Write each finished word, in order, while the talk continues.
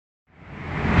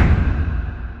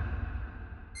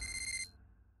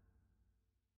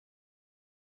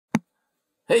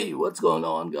Hey, what's going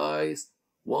on, guys?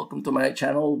 Welcome to my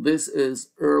channel. This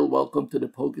is Earl. Welcome to the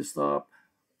Pokestop.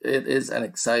 It is an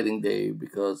exciting day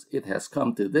because it has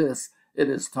come to this. It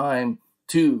is time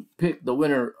to pick the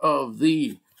winner of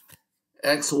the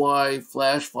XY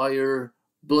Flashfire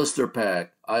Blister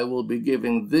Pack. I will be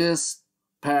giving this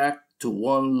pack to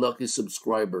one lucky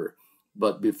subscriber.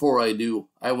 But before I do,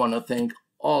 I want to thank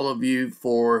all of you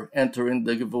for entering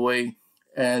the giveaway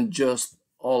and just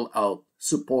all out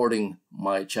supporting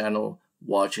my channel,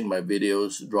 watching my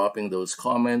videos, dropping those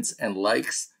comments and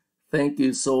likes. Thank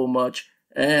you so much.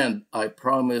 And I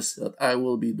promise that I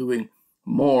will be doing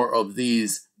more of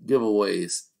these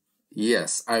giveaways.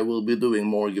 Yes, I will be doing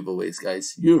more giveaways,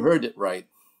 guys. You heard it right.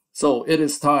 So it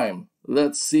is time.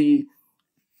 Let's see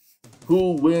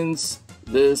who wins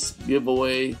this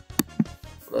giveaway.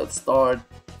 Let's start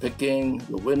picking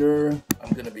the winner.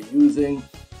 I'm going to be using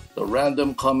the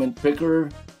random comment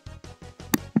picker.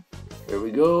 Here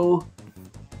we go.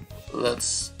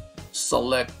 Let's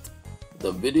select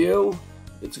the video.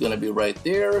 It's going to be right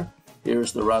there.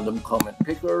 Here's the random comment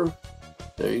picker.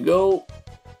 There you go.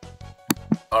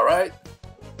 All right,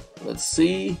 let's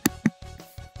see.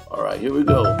 All right, here we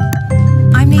go.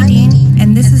 I'm Nadine,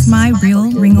 and this is my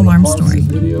real ring alarm story.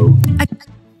 Video.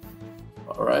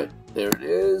 All right, there it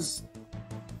is.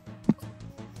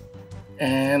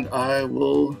 And I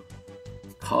will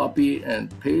copy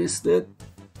and paste it.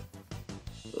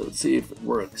 Let's see if it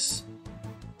works.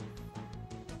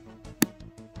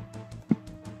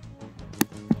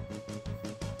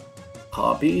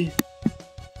 Copy.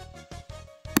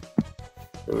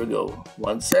 There we go.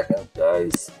 1 second,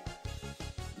 guys.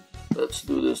 Let's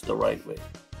do this the right way.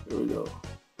 Here we go.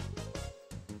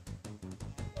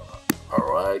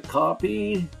 All right,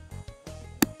 copy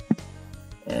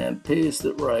and paste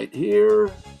it right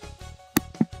here.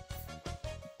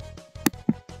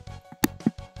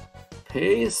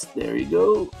 Paste. There you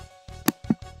go.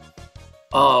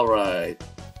 All right.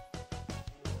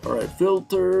 All right,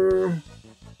 filter.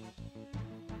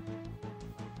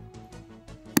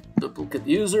 Duplicate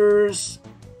users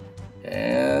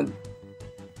and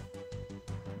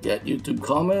get YouTube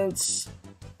comments.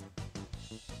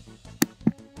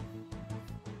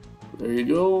 There you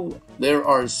go. There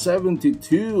are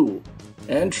 72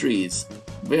 entries.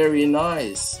 Very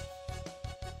nice.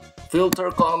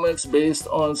 Filter comments based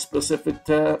on specific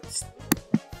text.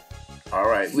 All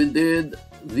right, we did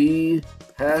the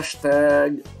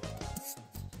hashtag.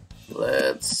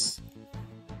 Let's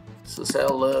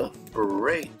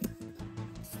celebrate.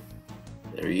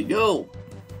 There you go.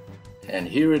 And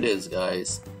here it is,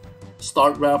 guys.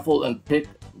 Start raffle and pick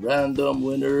random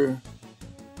winner.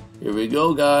 Here we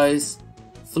go, guys.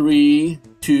 3,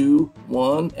 2,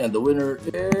 1, and the winner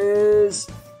is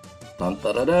dun,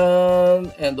 dun, dun,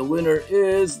 dun. And the winner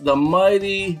is the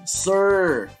Mighty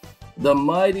Sir. The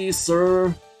Mighty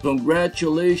Sir,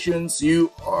 congratulations,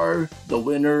 you are the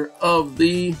winner of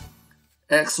the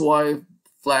XY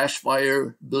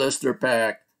Flashfire Blister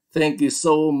Pack. Thank you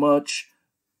so much,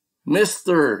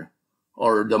 Mr.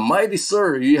 or the Mighty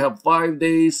Sir. You have 5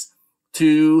 days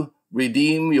to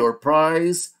redeem your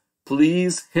prize.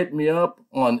 Please hit me up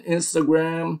on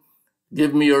Instagram.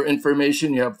 Give me your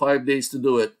information. You have 5 days to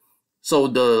do it. So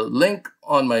the link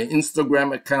on my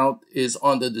Instagram account is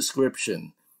on the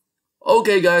description.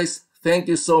 Okay, guys. Thank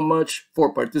you so much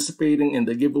for participating in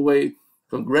the giveaway.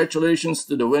 Congratulations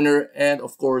to the winner. And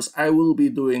of course, I will be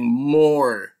doing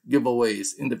more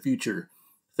giveaways in the future.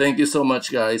 Thank you so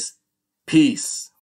much, guys. Peace.